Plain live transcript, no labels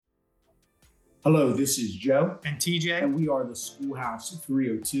Hello, this is Joe and TJ, and we are the Schoolhouse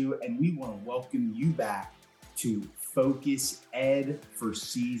 302, and we want to welcome you back to Focus Ed for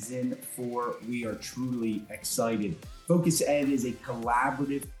Season 4. We are truly excited. Focus Ed is a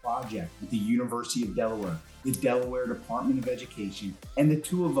collaborative project with the University of Delaware, the Delaware Department of Education, and the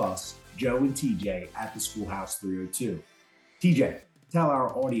two of us, Joe and TJ, at the Schoolhouse 302. TJ, tell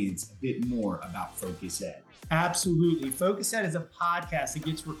our audience a bit more about Focus Ed. Absolutely. Focus Ed is a podcast that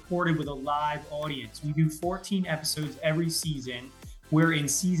gets recorded with a live audience. We do 14 episodes every season. We're in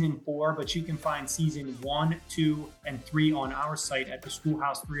season 4, but you can find season 1, 2, and 3 on our site at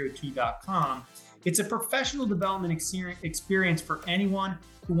theschoolhouse302.com. It's a professional development experience for anyone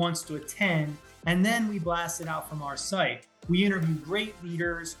who wants to attend, and then we blast it out from our site. We interview great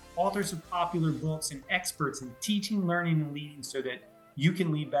leaders, authors of popular books, and experts in teaching, learning, and leading so that you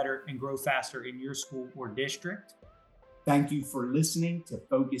can lead better and grow faster in your school or district. Thank you for listening to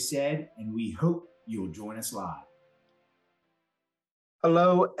Focus Ed, and we hope you'll join us live.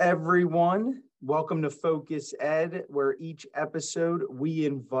 Hello, everyone. Welcome to Focus Ed, where each episode we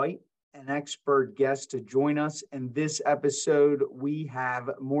invite an expert guest to join us. In this episode, we have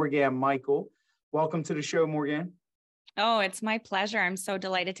Morgan Michael. Welcome to the show, Morgan. Oh, it's my pleasure. I'm so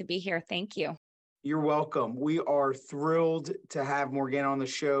delighted to be here. Thank you. You're welcome. We are thrilled to have Morgan on the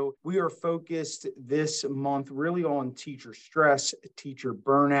show. We are focused this month really on teacher stress, teacher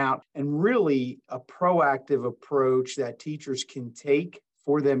burnout, and really a proactive approach that teachers can take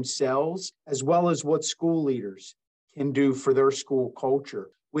for themselves, as well as what school leaders can do for their school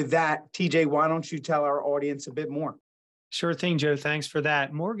culture. With that, TJ, why don't you tell our audience a bit more? Sure thing, Joe. Thanks for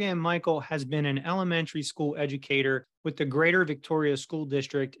that. Morgan Michael has been an elementary school educator with the Greater Victoria School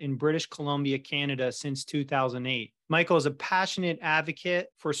District in British Columbia, Canada since 2008. Michael is a passionate advocate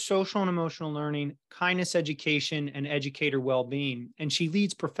for social and emotional learning, kindness education, and educator well-being, and she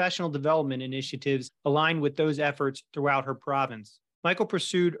leads professional development initiatives aligned with those efforts throughout her province. Michael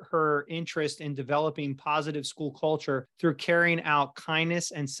pursued her interest in developing positive school culture through carrying out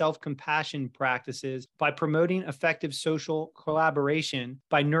kindness and self-compassion practices by promoting effective social collaboration,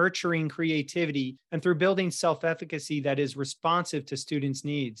 by nurturing creativity, and through building self-efficacy that is responsive to students'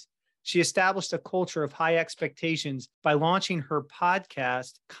 needs. She established a culture of high expectations by launching her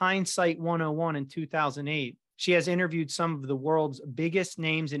podcast, Kindsight 101, in 2008. She has interviewed some of the world's biggest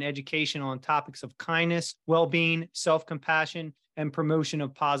names in education on topics of kindness, well-being, self-compassion, and promotion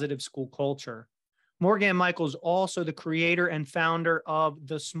of positive school culture. Morgan Michael is also the creator and founder of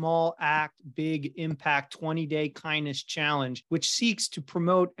the Small Act, Big Impact 20-Day Kindness Challenge, which seeks to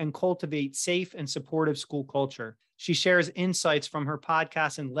promote and cultivate safe and supportive school culture. She shares insights from her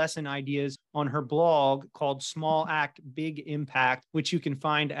podcast and lesson ideas on her blog called Small Act, Big Impact, which you can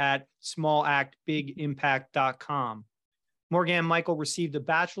find at smallactbigimpact.com. Morgan Michael received a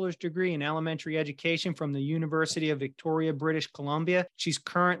bachelor's degree in elementary education from the University of Victoria, British Columbia. She's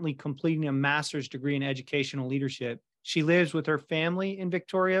currently completing a master's degree in educational leadership. She lives with her family in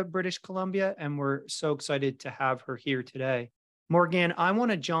Victoria, British Columbia, and we're so excited to have her here today. Morgan, I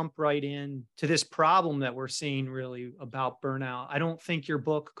want to jump right in to this problem that we're seeing really about burnout. I don't think your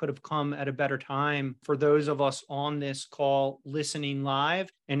book could have come at a better time for those of us on this call listening live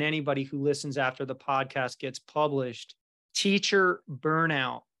and anybody who listens after the podcast gets published. Teacher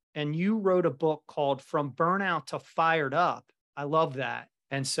burnout. And you wrote a book called From Burnout to Fired Up. I love that.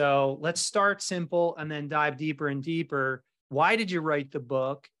 And so let's start simple and then dive deeper and deeper. Why did you write the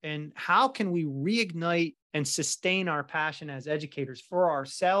book? And how can we reignite and sustain our passion as educators for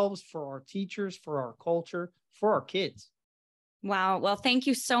ourselves, for our teachers, for our culture, for our kids? Wow. Well, thank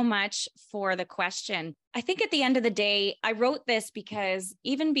you so much for the question. I think at the end of the day, I wrote this because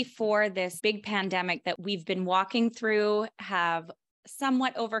even before this big pandemic that we've been walking through, have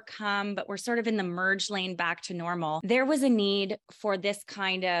somewhat overcome, but we're sort of in the merge lane back to normal, there was a need for this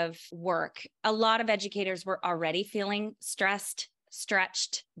kind of work. A lot of educators were already feeling stressed,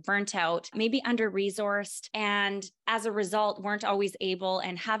 stretched, burnt out, maybe under-resourced, and as a result, weren't always able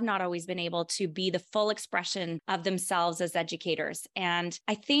and have not always been able to be the full expression of themselves as educators. And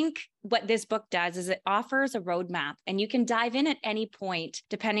I think what this book does is it offers a roadmap, and you can dive in at any point,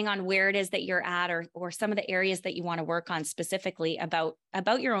 depending on where it is that you're at or some of the areas that you want to work on specifically about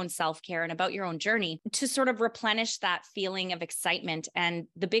your own self-care and about your own journey to sort of replenish that feeling of excitement and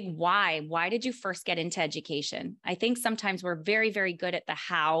the big why. Why did you first get into education? I think sometimes we're very, very good at the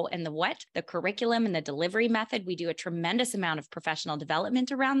how how and the what, the curriculum and the delivery method. We do a tremendous amount of professional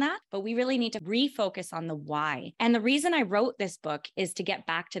development around that, but we really need to refocus on the why. And the reason I wrote this book is to get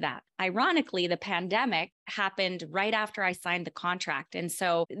back to that. Ironically, the pandemic happened right after I signed the contract. And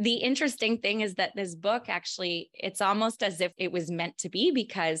so the interesting thing is that this book actually, it's almost as if it was meant to be,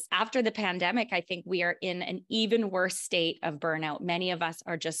 because after the pandemic, I think we are in an even worse state of burnout. Many of us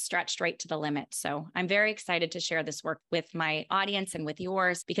are just stretched right to the limit. So I'm very excited to share this work with my audience and with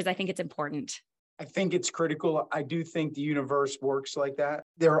yours, because I think it's important. I think it's critical. I do think the universe works like that.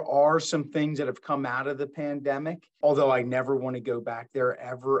 There are some things that have come out of the pandemic, although I never want to go back there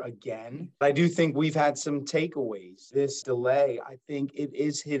ever again. I do think we've had some takeaways. This delay, I think it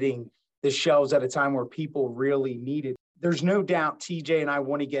is hitting the shelves at a time where people really need it. There's no doubt TJ and I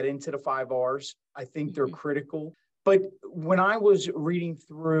want to get into the 5 R's. I think they're critical. But when I was reading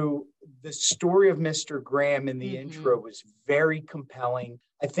through the story of Mr. Graham in the intro was very compelling.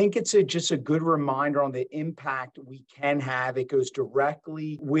 I think it's just a good reminder on the impact we can have. It goes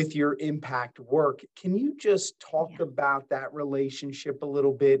directly with your impact work. Can you just talk about that relationship a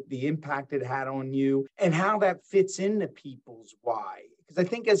little bit, the impact it had on you, and how that fits into people's why? Because I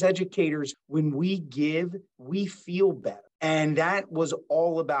think as educators, when we give, we feel better. And that was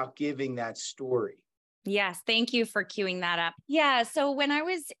all about giving that story. Yes. Thank you for queuing that up. Yeah. So when I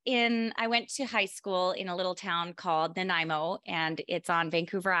went to high school in a little town called Nanaimo, and it's on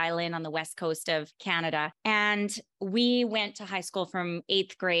Vancouver Island on the west coast of Canada. And we went to high school from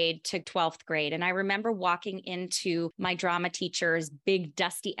 8th grade to 12th grade. And I remember walking into my drama teacher's big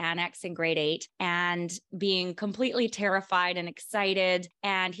dusty annex in grade 8 and being completely terrified and excited.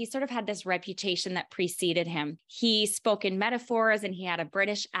 And he sort of had this reputation that preceded him. He spoke in metaphors and he had a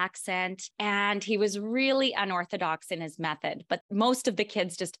British accent, and he was really unorthodox in his method, but most of the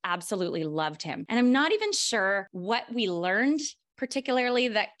kids just absolutely loved him. And I'm not even sure what we learned particularly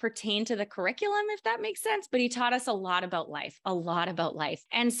that pertain to the curriculum, if that makes sense. But he taught us a lot about life.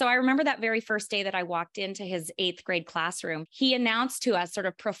 And so I remember that very first day that I walked into his 8th grade classroom, he announced to us sort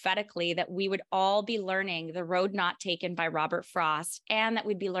of prophetically that we would all be learning The Road Not Taken by Robert Frost, and that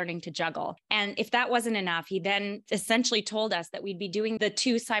we'd be learning to juggle. And if that wasn't enough, he then essentially told us that we'd be doing the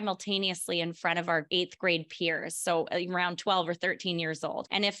two simultaneously in front of our 8th grade peers. So around 12 or 13 years old.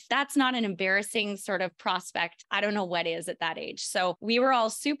 And if that's not an embarrassing sort of prospect, I don't know what is at that age. So we were all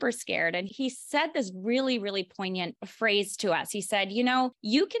super scared. And he said this really, really poignant phrase to us. He said, you know,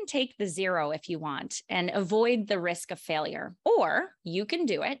 you can take the 0 if you want and avoid the risk of failure, or you can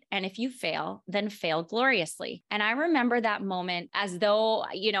do it. And if you fail, then fail gloriously. And I remember that moment as though,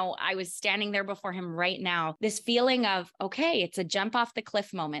 you know, I was standing there before him right now, this feeling of, okay, it's a jump off the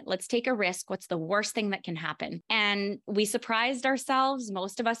cliff moment. Let's take a risk. What's the worst thing that can happen? And we surprised ourselves.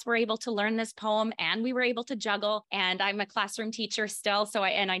 Most of us were able to learn this poem, and we were able to juggle. And I'm a classroom teacher still. So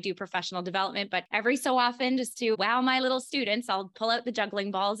I do professional development, but every so often, just to wow my little students, I'll pull out the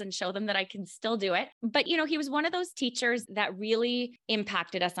juggling balls and show them that I can still do it. But, you know, he was one of those teachers that really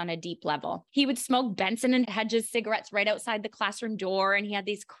impacted us on a deep level. He would smoke Benson and Hedges cigarettes right outside the classroom door. And he had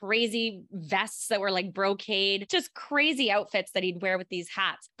these crazy vests that were like brocade, just crazy outfits that he'd wear with these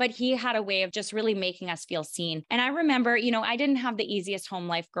hats. But he had a way of just really making us feel seen. And I remember, you know, I didn't have the easiest home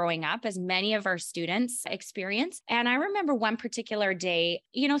life growing up, as many of our students experience. And I remember one particular day,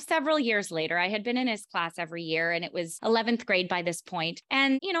 you know, several years later, I had been in his class every year, and it was 11th grade by this point.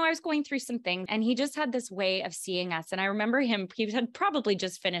 And, you know, I was going through some things, and he just had this way of seeing us. And I remember him, he had probably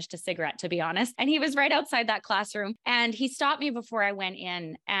just finished a cigarette, to be honest. And he was right outside that classroom. And he stopped me before I went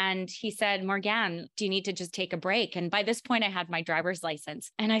in. And he said, Morgane, do you need to just take a break? And by this point, I had my driver's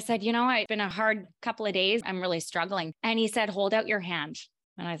license. And I said, you know, it's been a hard couple of days. I'm really struggling. And he said, hold out your hand.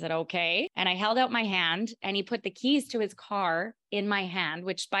 And I said, okay. And I held out my hand, and he put the keys to his car in my hand,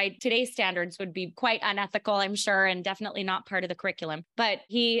 which by today's standards would be quite unethical, I'm sure, and definitely not part of the curriculum. But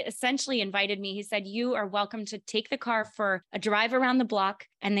he essentially invited me. He said, you are welcome to take the car for a drive around the block,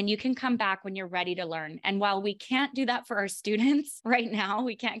 and then you can come back when you're ready to learn. And while we can't do that for our students right now,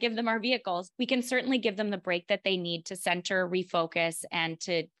 we can't give them our vehicles, we can certainly give them the break that they need to center, refocus, and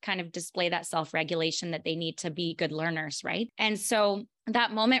to kind of display that self-regulation that they need to be good learners, right? And so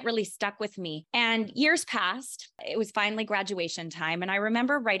that moment really stuck with me. And years passed. It was finally graduation time. And I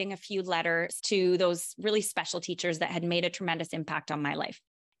remember writing a few letters to those really special teachers that had made a tremendous impact on my life.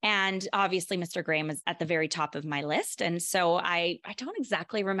 And obviously, Mr. Graham is at the very top of my list. And so I don't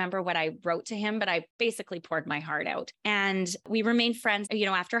exactly remember what I wrote to him, but I basically poured my heart out. And we remained friends, you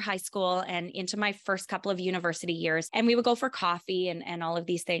know, after high school and into my first couple of university years. And we would go for coffee and all of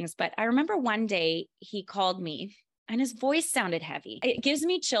these things. But I remember one day he called me, and his voice sounded heavy. It gives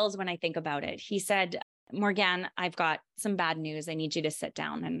me chills when I think about it. He said, Morgan, I've got some bad news. I need you to sit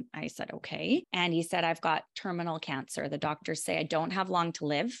down. And I said, okay. And he said, I've got terminal cancer. The doctors say I don't have long to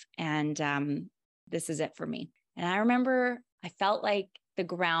live. And this is it for me. And I remember I felt like the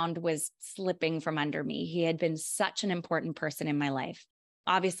ground was slipping from under me. He had been such an important person in my life.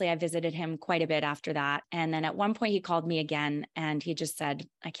 Obviously, I visited him quite a bit after that. And then at one point, he called me again and he just said,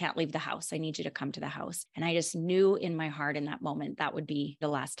 I can't leave the house. I need you to come to the house. And I just knew in my heart in that moment, that would be the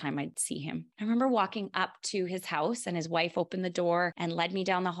last time I'd see him. I remember walking up to his house and his wife opened the door and led me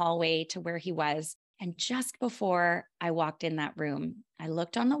down the hallway to where he was. And just before I walked in that room, I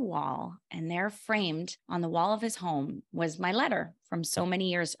looked on the wall and there framed on the wall of his home was my letter from so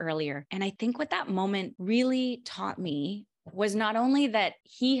many years earlier. And I think what that moment really taught me was not only that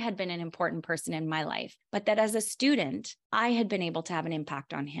he had been an important person in my life, but that as a student, I had been able to have an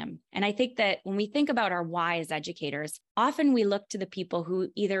impact on him. And I think that when we think about our why as educators, often we look to the people who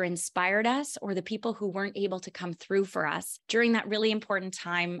either inspired us or the people who weren't able to come through for us during that really important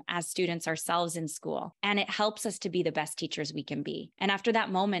time as students ourselves in school. And it helps us to be the best teachers we can be. And after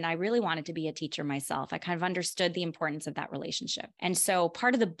that moment, I really wanted to be a teacher myself. I kind of understood the importance of that relationship. And so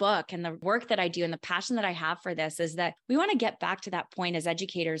part of the book and the work that I do and the passion that I have for this is that we want to get back to that point as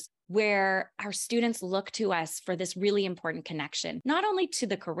educators where our students look to us for this really important connection, not only to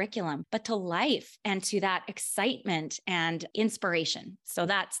the curriculum, but to life and to that excitement and inspiration. So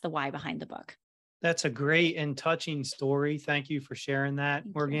that's the why behind the book. That's a great and touching story. Thank you for sharing that,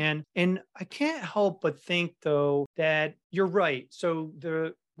 Morgan. And I can't help but think, though, that you're right. So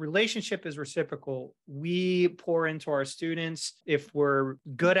the relationship is reciprocal. We pour into our students. If we're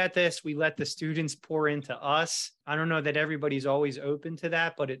good at this, we let the students pour into us. I don't know that everybody's always open to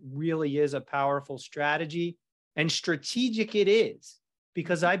that, but it really is a powerful strategy, and strategic it is,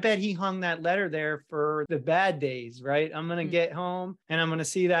 because I bet he hung that letter there for the bad days, right? I'm going to get home and I'm going to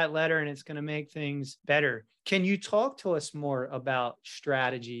see that letter and it's going to make things better. Can you talk to us more about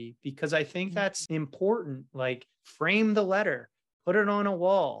strategy? Because I think that's important. Like, frame the letter. Put it on a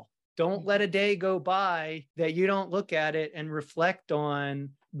wall. Don't let a day go by that you don't look at it and reflect on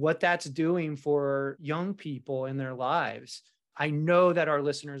what that's doing for young people in their lives. I know that our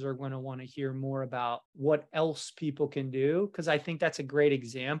listeners are going to want to hear more about what else people can do, because I think that's a great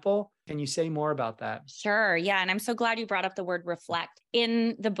example. Can you say more about that? Sure. Yeah. And I'm so glad you brought up the word reflect.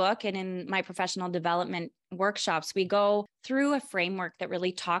 In the book and in my professional development workshops, we go through a framework that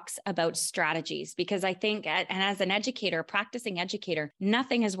really talks about strategies, because I think, and as an educator, practicing educator,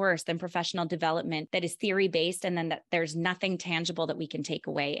 nothing is worse than professional development that is theory-based and then that there's nothing tangible that we can take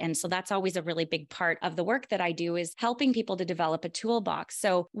away. And so that's always a really big part of the work that I do, is helping people to develop a toolbox.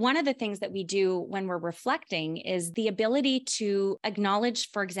 So one of the things that we do when we're reflecting is the ability to acknowledge,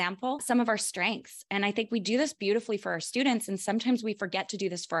 for example, some of our strengths. And I think we do this beautifully for our students, and sometimes we forget to do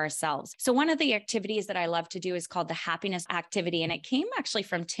this for ourselves. So one of the activities that I love to do is called the happiness activity. And it came actually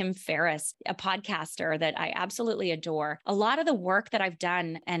from Tim Ferriss, a podcaster that I absolutely adore. A lot of the work that I've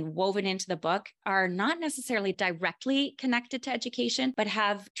done and woven into the book are not necessarily directly connected to education, but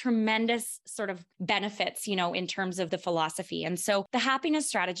have tremendous sort of benefits, in terms of the philosophy. And so the happiness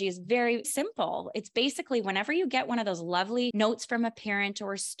strategy is very simple. It's basically whenever you get one of those lovely notes from a parent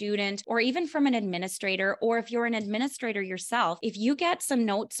or a student, or even from an administrator, or if you're an administrator yourself, if you get some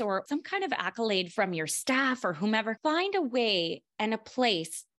notes or some kind of accolade from your staff or whomever, find a way and a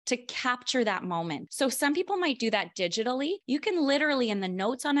place to capture that moment. So some people might do that digitally. You can literally, in the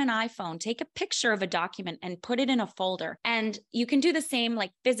notes on an iPhone, take a picture of a document and put it in a folder. And you can do the same,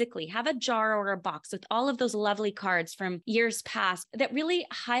 like physically, have a jar or a box with all of those lovely cards from years past that really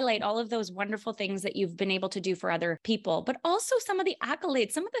highlight all of those wonderful things that you've been able to do for other people, but also some of the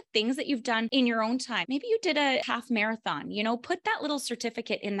accolades, some of the things that you've done in your own time. Maybe you did a half marathon, put that little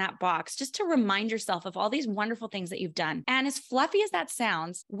certificate in that box just to remind yourself of all these wonderful things that you've done. And as fluffy as that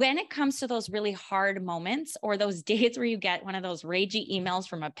sounds, when it comes to those really hard moments or those days where you get one of those ragey emails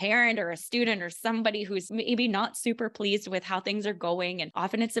from a parent or a student or somebody who's maybe not super pleased with how things are going, and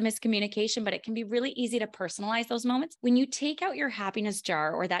often it's a miscommunication, but it can be really easy to personalize those moments. When you take out your happiness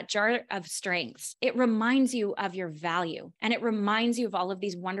jar or that jar of strengths, it reminds you of your value, and it reminds you of all of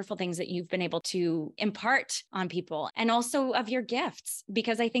these wonderful things that you've been able to impart on people, and also of your gifts,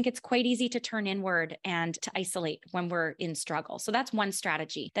 because I think it's quite easy to turn inward and to isolate when we're in struggle. So that's one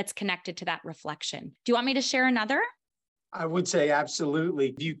strategy that's connected to that reflection. Do you want me to share another? I would say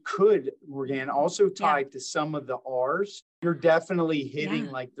absolutely. You could, Morgan, also tied to some of the R's. You're definitely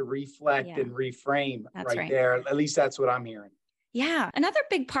hitting like the reflect and reframe right there. At least that's what I'm hearing. Yeah. Another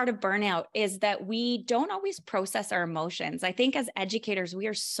big part of burnout is that we don't always process our emotions. I think as educators, we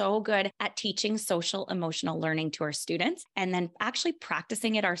are so good at teaching social emotional learning to our students. And then actually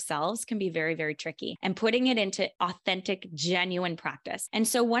practicing it ourselves can be very, very tricky and putting it into authentic, genuine practice. And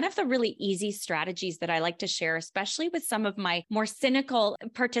so one of the really easy strategies that I like to share, especially with some of my more cynical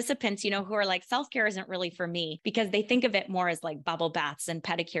participants, who are like, self-care isn't really for me because they think of it more as like bubble baths and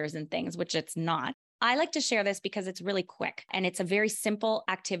pedicures and things, which it's not. I like to share this because it's really quick and it's a very simple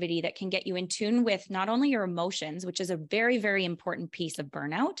activity that can get you in tune with not only your emotions, which is a very, very important piece of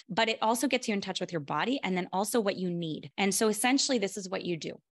burnout, but it also gets you in touch with your body and then also what you need. And so essentially, this is what you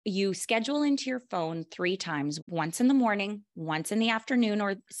do. You schedule into your phone 3 times, once in the morning, once in the afternoon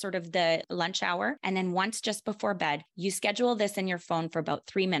or sort of the lunch hour, and then once just before bed. You schedule this in your phone for about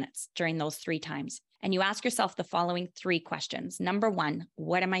 3 minutes during those 3 times. And you ask yourself the following 3 questions. Number 1,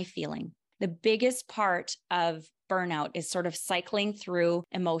 what am I feeling? The biggest part of burnout is sort of cycling through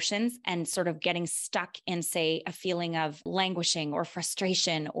emotions and sort of getting stuck in, say, a feeling of languishing or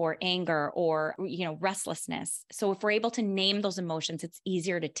frustration or anger or, restlessness. So if we're able to name those emotions, it's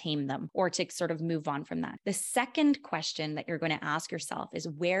easier to tame them or to sort of move on from that. The second question that you're going to ask yourself is,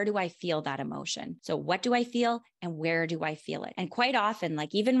 where do I feel that emotion? So what do I feel and where do I feel it? And quite often,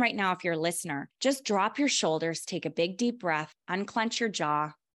 like even right now, if you're a listener, just drop your shoulders, take a big deep breath, unclench your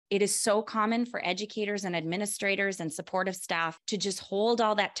jaw. It is so common for educators and administrators and supportive staff to just hold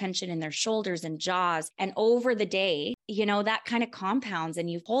all that tension in their shoulders and jaws. And over the day, that kind of compounds and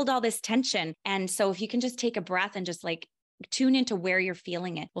you hold all this tension. And so if you can just take a breath and just like tune into where you're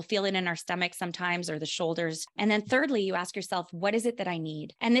feeling it. We'll feel it in our stomach sometimes or the shoulders. And then thirdly, you ask yourself, what is it that I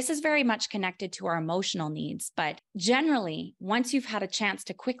need? And this is very much connected to our emotional needs. But generally, once you've had a chance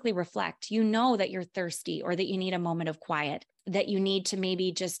to quickly reflect, you know that you're thirsty or that you need a moment of quiet, that you need to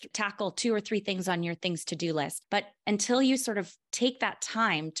maybe just tackle 2 or 3 things on your things to do list. But until you sort of take that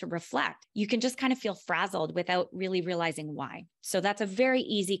time to reflect, you can just kind of feel frazzled without really realizing why. So that's a very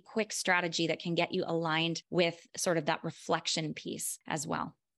easy, quick strategy that can get you aligned with sort of that reflection piece as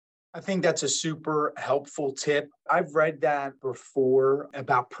well. I think that's a super helpful tip. I've read that before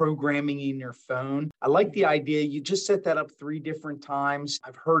about programming in your phone. I like the idea. You just set that up 3 different times.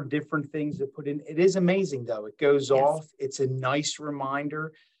 I've heard different things to put in. It is amazing, though. It goes off. It's a nice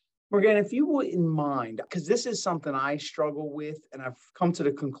reminder. Morgan, if you wouldn't mind, because this is something I struggle with, and I've come to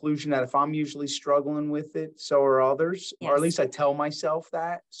the conclusion that if I'm usually struggling with it, so are others, or at least I tell myself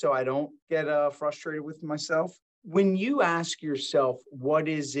that so I don't get frustrated with myself. When you ask yourself, what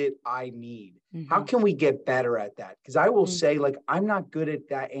is it I need? How can we get better at that? Because I will say, I'm not good at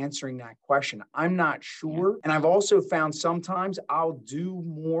that answering that question. I'm not sure. And I've also found sometimes I'll do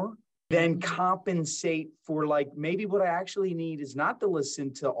more than compensate for maybe what I actually need is not to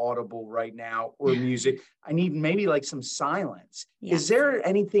listen to Audible right now or music. I need maybe some silence. Is there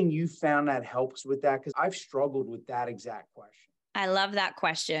anything you found that helps with that? Because I've struggled with that exact question. I love that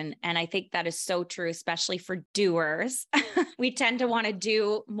question. And I think that is so true, especially for doers. We tend to want to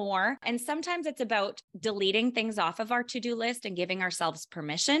do more. And sometimes it's about deleting things off of our to-do list and giving ourselves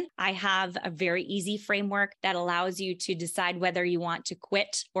permission. I have a very easy framework that allows you to decide whether you want to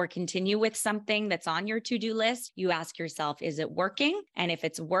quit or continue with something that's on your to-do list. You ask yourself, is it working? And if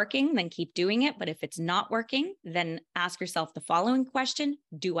it's working, then keep doing it. But if it's not working, then ask yourself the following question.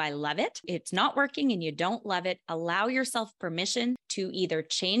 Do I love it? It's not working and you don't love it. Allow yourself permission to either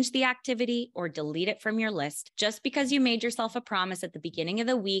change the activity or delete it from your list. Just because you made yourself a promise at the beginning of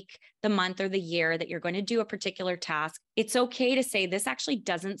the week, the month, or the year that you're going to do a particular task, it's okay to say this actually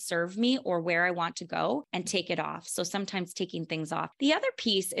doesn't serve me or where I want to go and take it off. So sometimes taking things off. The other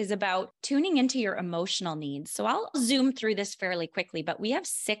piece is about tuning into your emotional needs. So I'll zoom through this fairly quickly, but we have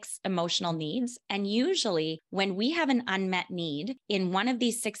 6 emotional needs. And usually when we have an unmet need in one of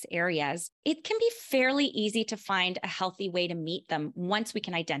these 6 areas, it can be fairly easy to find a healthy way to meet them once we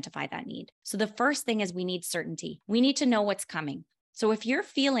can identify that need. So the first thing is we need certainty. We need to know what's coming. So if you're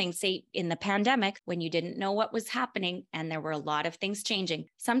feeling, say, in the pandemic, when you didn't know what was happening and there were a lot of things changing,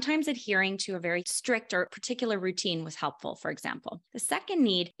 sometimes adhering to a very strict or particular routine was helpful, for example. The second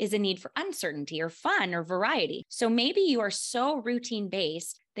need is a need for uncertainty or fun or variety. So maybe you are so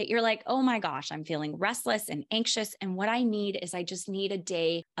routine-based that you're like, oh my gosh, I'm feeling restless and anxious. And what I need is I just need a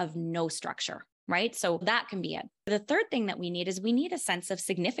day of no structure. Right? So that can be it. The third thing that we need is we need a sense of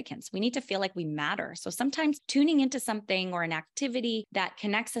significance. We need to feel like we matter. So sometimes tuning into something or an activity that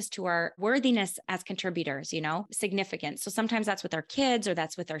connects us to our worthiness as contributors, significance. So sometimes that's with our kids, or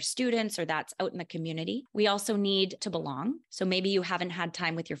that's with our students, or that's out in the community. We also need to belong. So maybe you haven't had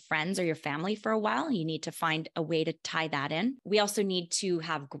time with your friends or your family for a while. You need to find a way to tie that in. We also need to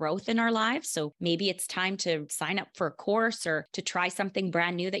have growth in our lives. So maybe it's time to sign up for a course or to try something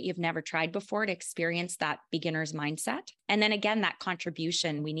brand new that you've never tried before to experience that beginner's mindset. And then again, that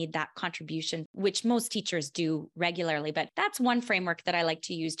contribution, we need that contribution, which most teachers do regularly. But that's one framework that I like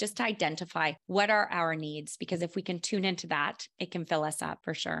to use just to identify what are our needs, because if we can tune into that, it can fill us up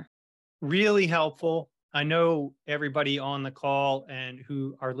for sure. Really helpful. I know everybody on the call and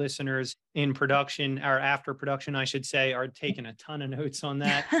who are listeners in production, or after production, I should say, are taking a ton of notes on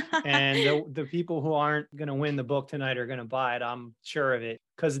that. And the people who aren't going to win the book tonight are going to buy it. I'm sure of it,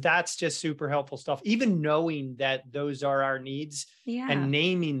 because that's just super helpful stuff. Even knowing that those are our needs and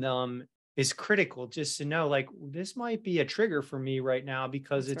naming them is critical, just to know, like, this might be a trigger for me right now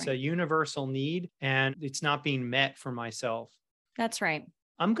because it's a universal need and it's not being met for myself. That's right.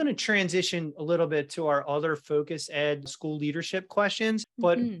 I'm going to transition a little bit to our other Focus Ed school leadership questions,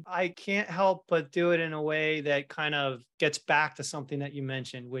 but I can't help but do it in a way that kind of gets back to something that you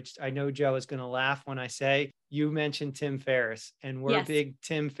mentioned, which I know Joe is going to laugh when I say. You mentioned Tim Ferriss, and we're big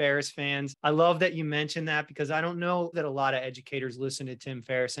Tim Ferriss fans. I love that you mentioned that, because I don't know that a lot of educators listen to Tim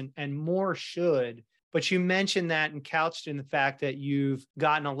Ferriss, and more should. But you mentioned that and couched in the fact that you've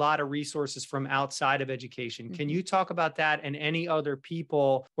gotten a lot of resources from outside of education. Can you talk about that and any other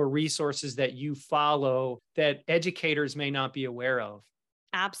people or resources that you follow that educators may not be aware of?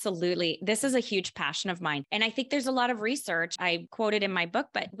 Absolutely. This is a huge passion of mine. And I think there's a lot of research I quoted in my book,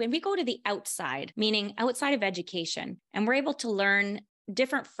 but when we go to the outside, meaning outside of education, and we're able to learn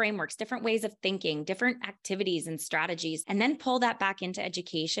different frameworks, different ways of thinking, different activities and strategies, and then pull that back into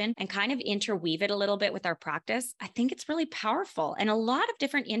education and kind of interweave it a little bit with our practice, I think it's really powerful. And a lot of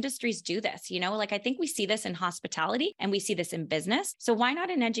different industries do this, like I think we see this in hospitality and we see this in business. So why not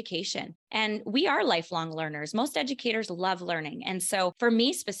in education? And we are lifelong learners. Most educators love learning. And so for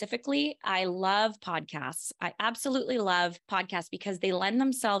me specifically, I love podcasts. I absolutely love podcasts because they lend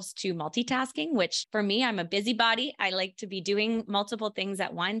themselves to multitasking, which for me, I'm a busybody. I like to be doing multiple things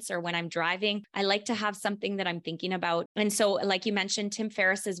at once, or when I'm driving, I like to have something that I'm thinking about. And so, like you mentioned, Tim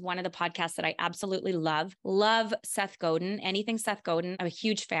Ferriss is one of the podcasts that I absolutely love. Love Seth Godin, anything Seth Godin, I'm a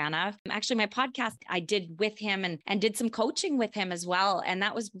huge fan of. Actually, my podcast I did with him and did some coaching with him as well. And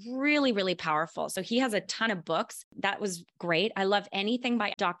that was really, really powerful. So he has a ton of books. That was great. I love anything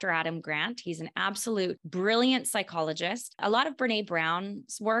by Dr. Adam Grant. He's an absolute brilliant psychologist. A lot of Brene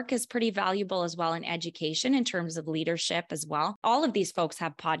Brown's work is pretty valuable as well in education in terms of leadership as well. All of these folks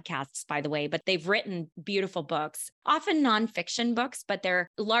have podcasts, by the way, but they've written beautiful books, often nonfiction books, but they're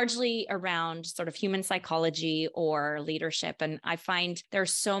largely around sort of human psychology or leadership. And I find there are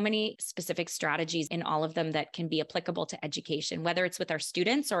so many specific strategies in all of them that can be applicable to education, whether it's with our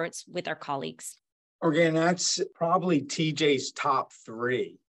students or it's with our colleagues. Again, that's probably TJ's top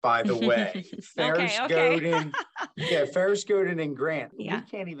three, by the way. Ferriss Godin. Ferriss Godin and Grant. We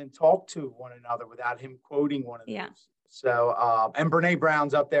can't even talk to one another without him quoting one of those. So, and Brene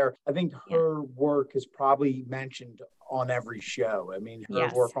Brown's up there. I think her work is probably mentioned on every show. I mean, her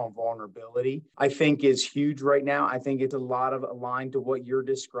work on vulnerability, I think, is huge right now. I think it's a lot of aligned to what you're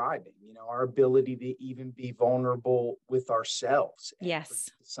describing, our ability to even be vulnerable with ourselves. To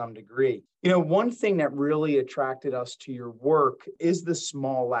some degree. One thing that really attracted us to your work is the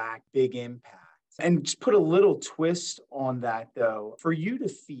small act, big impact. And just put a little twist on that, though, for you to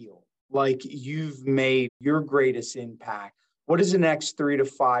feel like you've made your greatest impact. What does the next 3 to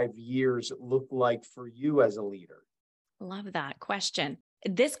 5 years look like for you as a leader? Love that question.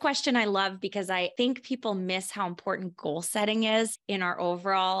 This question I love because I think people miss how important goal setting is in our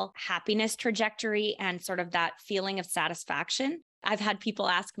overall happiness trajectory and sort of that feeling of satisfaction. I've had people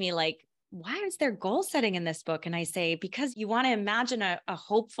ask me like, why is there goal setting in this book? And I say, because you want to imagine a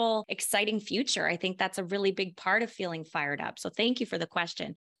hopeful, exciting future. I think that's a really big part of feeling fired up. So thank you for the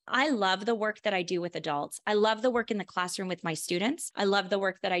question. I love the work that I do with adults. I love the work in the classroom with my students. I love the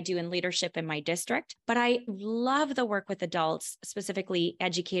work that I do in leadership in my district, but I love the work with adults, specifically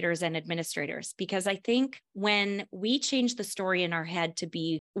educators and administrators, because I think when we change the story in our head to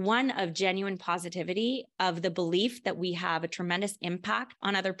be one of genuine positivity, of the belief that we have a tremendous impact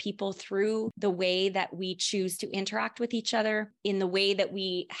on other people through the way that we choose to interact with each other, in the way that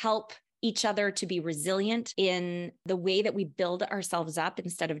we help each other to be resilient in the way that we build ourselves up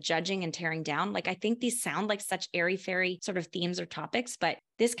instead of judging and tearing down. Like, I think these sound like such airy-fairy sort of themes or topics, but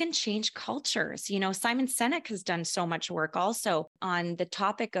this can change cultures. Simon Sinek has done so much work also on the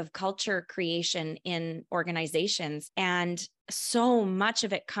topic of culture creation in organizations. And so much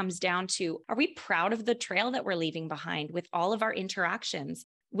of it comes down to, are we proud of the trail that we're leaving behind with all of our interactions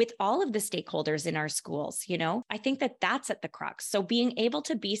with all of the stakeholders in our schools? I think that that's at the crux. So being able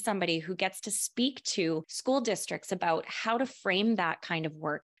to be somebody who gets to speak to school districts about how to frame that kind of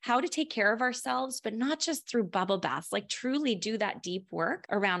work, how to take care of ourselves, but not just through bubble baths, like truly do that deep work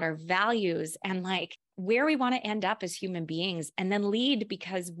around our values and like where we want to end up as human beings, and then lead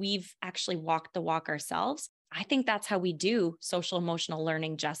because we've actually walked the walk ourselves. I think that's how we do social emotional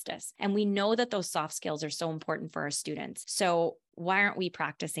learning justice. And we know that those soft skills are so important for our students. So why aren't we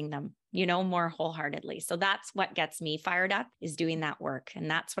practicing them, more wholeheartedly? So that's what gets me fired up, is doing that work.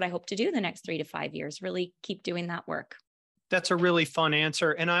 And that's what I hope to do the next 3 to 5 years, really keep doing that work. That's a really fun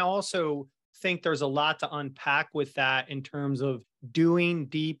answer. And I also think there's a lot to unpack with that in terms of doing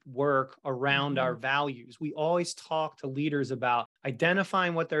deep work around our values. We always talk to leaders about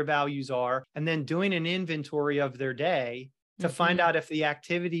identifying what their values are and then doing an inventory of their day to find out if the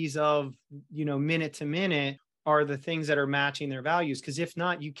activities of, minute to minute are the things that are matching their values. Because if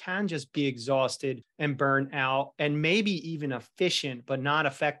not, you can just be exhausted and burnt out and maybe even efficient, but not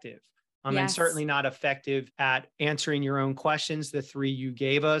effective. And certainly not effective at answering your own questions, the 3 you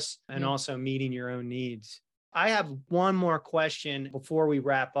gave us, and also meeting your own needs. I have one more question before we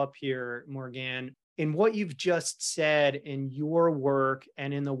wrap up here, Morgan. In what you've just said in your work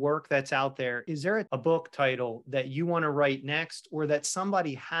and in the work that's out there, is there a book title that you want to write next, or that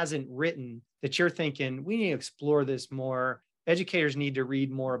somebody hasn't written that you're thinking, we need to explore this more? Educators need to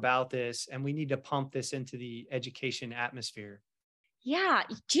read more about this, and we need to pump this into the education atmosphere. Yeah.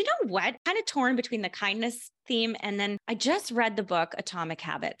 Do you know what? Kind of torn between the kindness theme. And then I just read the book Atomic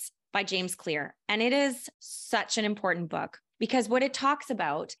Habits by James Clear. And it is such an important book because what it talks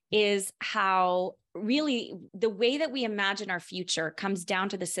about is how really the way that we imagine our future comes down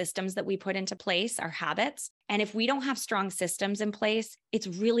to the systems that we put into place, our habits. And if we don't have strong systems in place, it's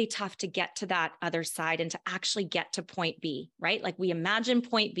really tough to get to that other side and to actually get to point B, right? Like we imagine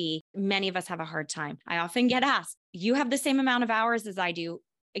point B, many of us have a hard time. I often get asked, you have the same amount of hours as I do,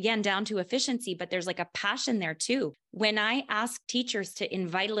 again, down to efficiency, but there's like a passion there too. When I ask teachers to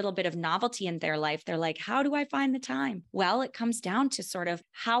invite a little bit of novelty in their life, they're like, how do I find the time? Well, it comes down to sort of,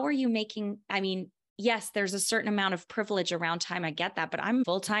 how are you making, yes, there's a certain amount of privilege around time. I get that, but I'm a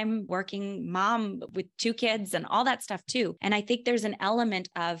full-time working mom with 2 kids and all that stuff too. And I think there's an element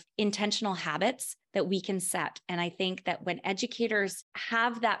of intentional habits that we can set. And I think that when educators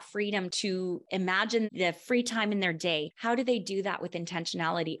have that freedom to imagine the free time in their day, how do they do that with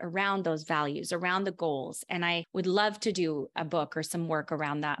intentionality around those values, around the goals? And I would love to do a book or some work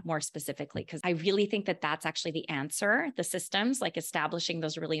around that more specifically, because I really think that that's actually the answer, the systems, like establishing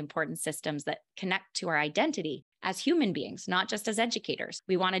those really important systems that connect to our identity as human beings, not just as educators.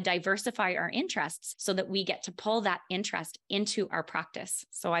 We want to diversify our interests so that we get to pull that interest into our practice.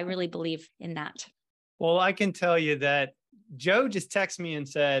 So I really believe in that. Well, I can tell you that Joe just texted me and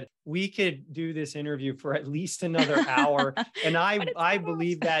said, we could do this interview for at least another hour. And I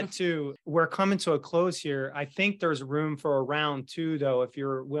believe that too. We're coming to a close here. I think there's room for a round 2, though, if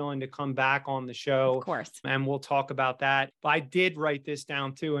you're willing to come back on the show. Of course. And we'll talk about that. But I did write this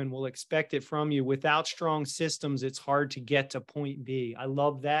down too, and we'll expect it from you. Without strong systems, it's hard to get to point B. I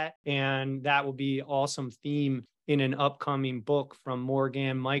love that. And that will be an awesome theme in an upcoming book from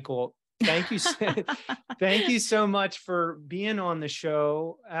Morgan Michael. Thank you. Thank you so much for being on the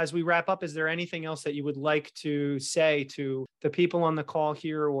show. As we wrap up, is there anything else that you would like to say to the people on the call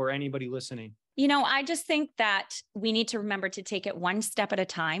here or anybody listening? I just think that we need to remember to take it one step at a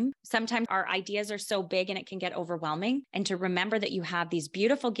time. Sometimes our ideas are so big and it can get overwhelming. And to remember that you have these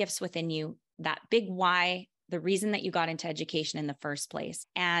beautiful gifts within you, that big why, the reason that you got into education in the first place.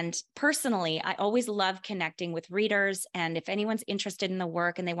 And personally, I always love connecting with readers. And if anyone's interested in the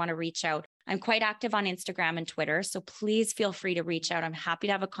work and they want to reach out, I'm quite active on Instagram and Twitter. So please feel free to reach out. I'm happy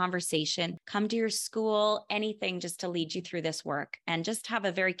to have a conversation, come to your school, anything just to lead you through this work and just have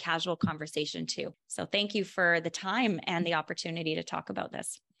a very casual conversation too. So thank you for the time and the opportunity to talk about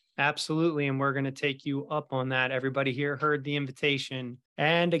this. Absolutely. And we're going to take you up on that. Everybody here heard the invitation.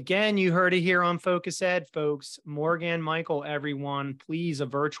 And again, you heard it here on Focus Ed, folks. Morgan Michael, everyone, please a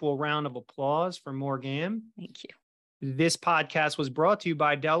virtual round of applause for Morgan. Thank you. This podcast was brought to you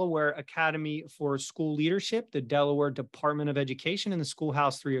by Delaware Academy for School Leadership, the Delaware Department of Education, and the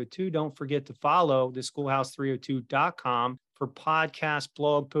Schoolhouse 302. Don't forget to follow the schoolhouse302.com for podcasts,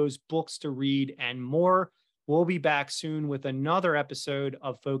 blog posts, books to read, and more. We'll be back soon with another episode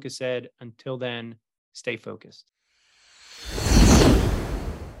of Focus Ed. Until then, stay focused.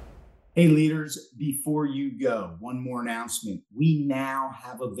 Hey leaders, before you go, one more announcement. We now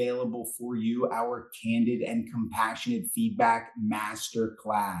have available for you our Candid and Compassionate Feedback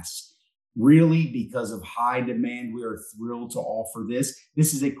Masterclass. Really, because of high demand, we are thrilled to offer this.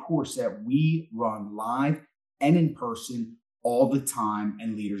 This is a course that we run live and in person all the time,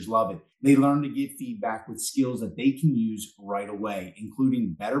 and leaders love it. They learn to give feedback with skills that they can use right away,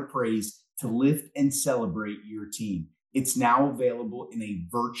 including better praise to lift and celebrate your team. It's now available in a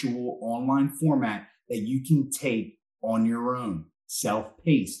virtual online format that you can take on your own,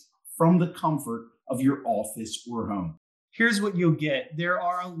 self-paced, from the comfort of your office or home. Here's what you'll get. There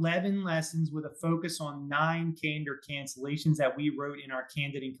are 11 lessons with a focus on 9 candor cancellations that we wrote in our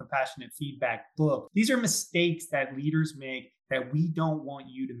Candid and Compassionate Feedback book. These are mistakes that leaders make that we don't want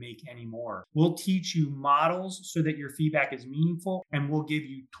you to make anymore. We'll teach you models so that your feedback is meaningful, and we'll give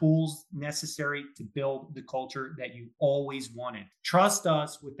you tools necessary to build the culture that you always wanted. Trust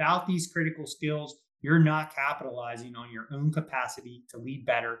us, without these critical skills, you're not capitalizing on your own capacity to lead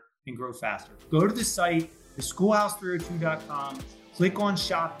better and grow faster. Go to the site, theschoolhouse302.com, click on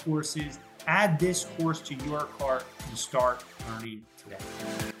Shop Courses, add this course to your cart, and start learning today.